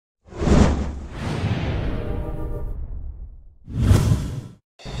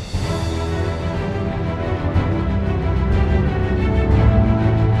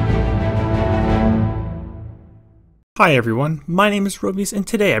Hi everyone, my name is Robies, and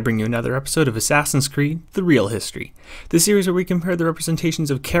today I bring you another episode of Assassin's Creed: The Real History, the series where we compare the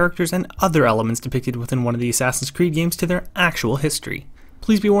representations of characters and other elements depicted within one of the Assassin's Creed games to their actual history.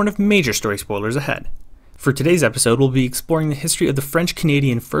 Please be warned of major story spoilers ahead. For today's episode, we'll be exploring the history of the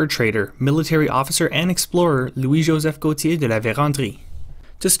French-Canadian fur trader, military officer, and explorer Louis-Joseph Gaultier de La Vérendrye.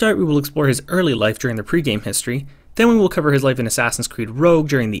 To start, we will explore his early life during the pre-game history. Then we will cover his life in Assassin's Creed Rogue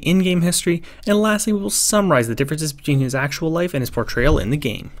during the in-game history, and lastly we will summarize the differences between his actual life and his portrayal in the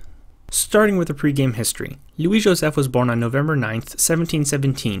game. Starting with the pre-game history, Louis-Joseph was born on November 9th,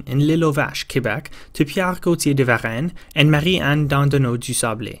 1717 in L'Île aux Vaches, Quebec, to Pierre Gaultier de Varennes and Marie-Anne d'Andenot du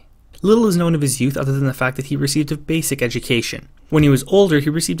Sablé. Little is known of his youth other than the fact that he received a basic education. When he was older, he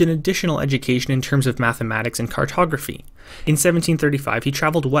received an additional education in terms of mathematics and cartography. In 1735, he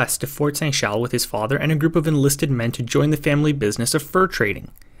traveled west to Fort Saint-Charles with his father and a group of enlisted men to join the family business of fur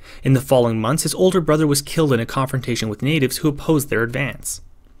trading. In the following months, his older brother was killed in a confrontation with natives who opposed their advance.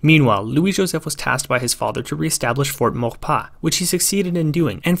 Meanwhile, Louis-Joseph was tasked by his father to re-establish Fort Maurepas, which he succeeded in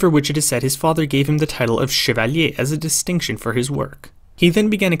doing, and for which it is said his father gave him the title of Chevalier as a distinction for his work. He then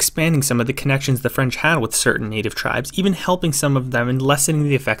began expanding some of the connections the French had with certain native tribes, even helping some of them in lessening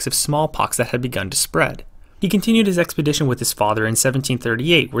the effects of smallpox that had begun to spread. He continued his expedition with his father in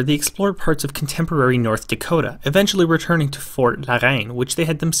 1738, where they explored parts of contemporary North Dakota, eventually returning to Fort La Reine, which they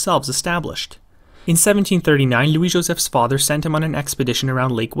had themselves established. In 1739, Louis-Joseph's father sent him on an expedition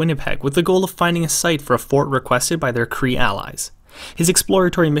around Lake Winnipeg with the goal of finding a site for a fort requested by their Cree allies. His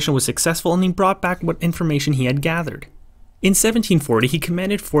exploratory mission was successful, and he brought back what information he had gathered. In 1740, he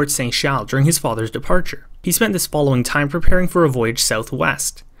commanded Fort Saint-Charles during his father's departure. He spent this following time preparing for a voyage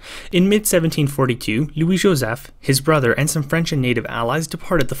southwest. In mid-1742, Louis-Joseph, his brother, and some French and native allies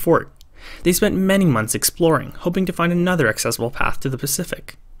departed the fort. They spent many months exploring, hoping to find another accessible path to the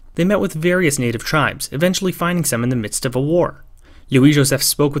Pacific. They met with various native tribes, eventually finding some in the midst of a war. Louis-Joseph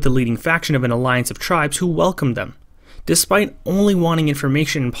spoke with the leading faction of an alliance of tribes who welcomed them. Despite only wanting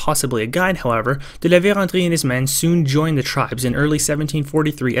information and possibly a guide, however, de La Vérendrye and his men soon joined the tribes in early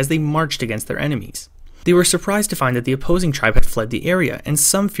 1743 as they marched against their enemies. They were surprised to find that the opposing tribe had fled the area, and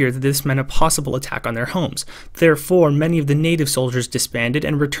some feared that this meant a possible attack on their homes. Therefore, many of the native soldiers disbanded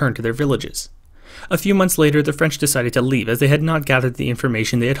and returned to their villages. A few months later, the French decided to leave as they had not gathered the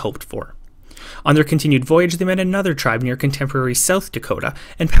information they had hoped for. On their continued voyage, they met another tribe near contemporary South Dakota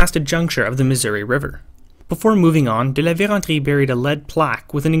and passed a juncture of the Missouri River. Before moving on, de La Vérendrye buried a lead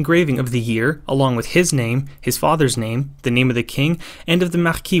plaque with an engraving of the year, along with his name, his father's name, the name of the king, and of the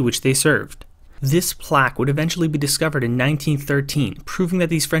marquis which they served. This plaque would eventually be discovered in 1913, proving that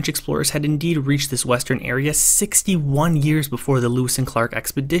these French explorers had indeed reached this western area 61 years before the Lewis and Clark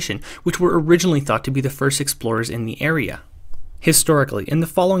expedition, which were originally thought to be the first explorers in the area. Historically, in the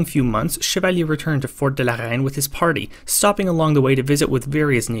following few months, Chevalier returned to Fort de la Reine with his party, stopping along the way to visit with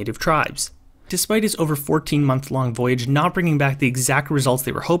various native tribes. Despite his over 14-month-long voyage not bringing back the exact results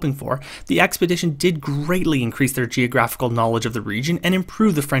they were hoping for, the expedition did greatly increase their geographical knowledge of the region and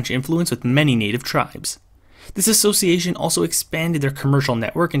improve the French influence with many native tribes. This association also expanded their commercial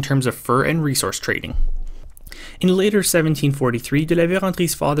network in terms of fur and resource trading. In later 1743, de La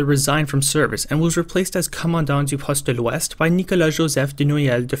Vérendrye's father resigned from service and was replaced as commandant du poste de l'Ouest by Nicolas-Joseph de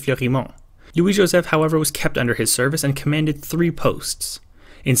Noyelles de Fleurimont. Louis-Joseph, however, was kept under his service and commanded 3 posts.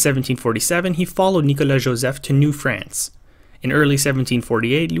 In 1747, he followed Nicolas-Joseph to New France. In early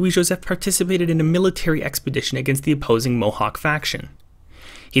 1748, Louis-Joseph participated in a military expedition against the opposing Mohawk faction.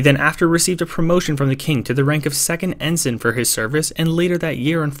 He then after received a promotion from the king to the rank of 2nd ensign for his service, and later that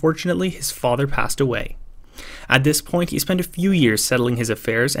year, unfortunately, his father passed away. At this point, he spent a few years settling his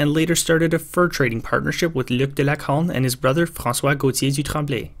affairs and later started a fur trading partnership with Luc de la Corne and his brother François Gaultier du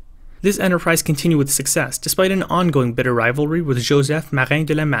Tremblay. This enterprise continued with success, despite an ongoing bitter rivalry with Joseph Marin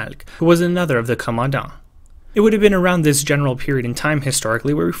de la Malgue, who was another of the commandants. It would have been around this general period in time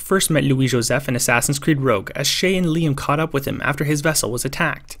historically where we first met Louis-Joseph in Assassin's Creed Rogue, as Shay and Liam caught up with him after his vessel was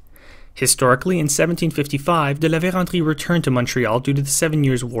attacked. Historically, in 1755, de La Vérendrye returned to Montreal due to the 7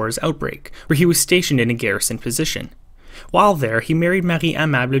 Years' War's outbreak, where he was stationed in a garrison position. While there, he married Marie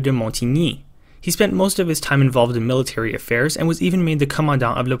Amable de Montigny. He spent most of his time involved in military affairs and was even made the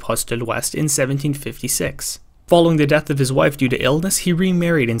commandant of Le Poste de l'Ouest in 1756. Following the death of his wife due to illness, he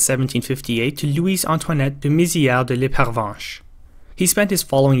remarried in 1758 to Louise Antoinette de Mézières de l'Épervenche. He spent his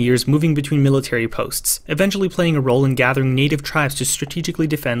following years moving between military posts, eventually playing a role in gathering native tribes to strategically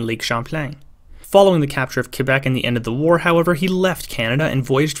defend Lake Champlain. Following the capture of Quebec and the end of the war, however, he left Canada and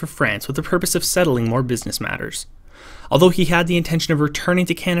voyaged for France with the purpose of settling more business matters. Although he had the intention of returning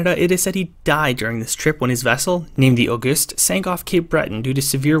to Canada, it is said he died during this trip when his vessel, named the Auguste, sank off Cape Breton due to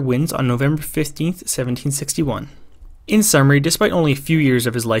severe winds on November 15, 1761. In summary, despite only a few years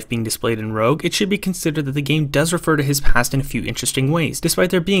of his life being displayed in Rogue, it should be considered that the game does refer to his past in a few interesting ways, despite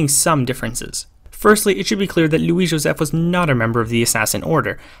there being some differences. Firstly, it should be clear that Louis-Joseph was not a member of the Assassin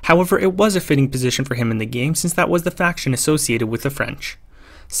Order. However, it was a fitting position for him in the game since that was the faction associated with the French.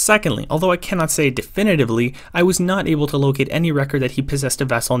 Secondly, although I cannot say definitively, I was not able to locate any record that he possessed a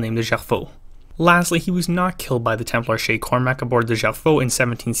vessel named the Gerfaut. Lastly, he was not killed by the Templar Chez Cormac aboard the Gerfaut in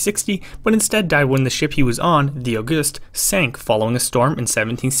 1760, but instead died when the ship he was on, the Auguste, sank following a storm in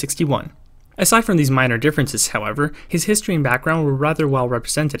 1761. Aside from these minor differences, however, his history and background were rather well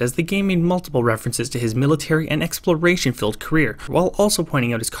represented as the game made multiple references to his military and exploration-filled career, while also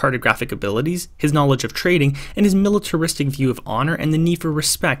pointing out his cartographic abilities, his knowledge of trading, and his militaristic view of honor and the need for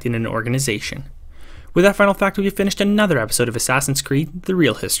respect in an organization. With that final fact, we have finished another episode of Assassin's Creed, The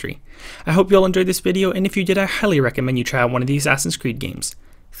Real History. I hope you all enjoyed this video, and if you did, I highly recommend you try out one of the Assassin's Creed games.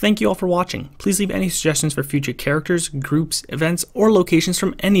 Thank you all for watching. Please leave any suggestions for future characters, groups, events, or locations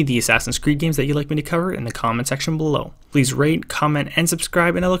from any of the Assassin's Creed games that you'd like me to cover in the comment section below. Please rate, comment, and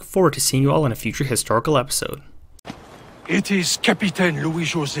subscribe, and I look forward to seeing you all in a future historical episode. It is Capitaine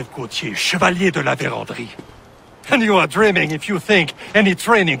Louis-Joseph Gaultier, Chevalier de La Vérendrye. And you are dreaming if you think any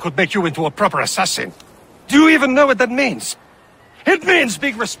training could make you into a proper assassin. Do you even know what that means? It means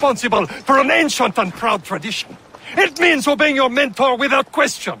being responsible for an ancient and proud tradition. It means obeying your mentor without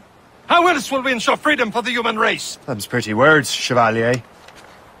question. How else will we ensure freedom for the human race? Them's pretty words, Chevalier.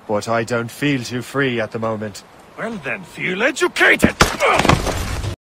 But I don't feel too free at the moment. Well then, feel educated!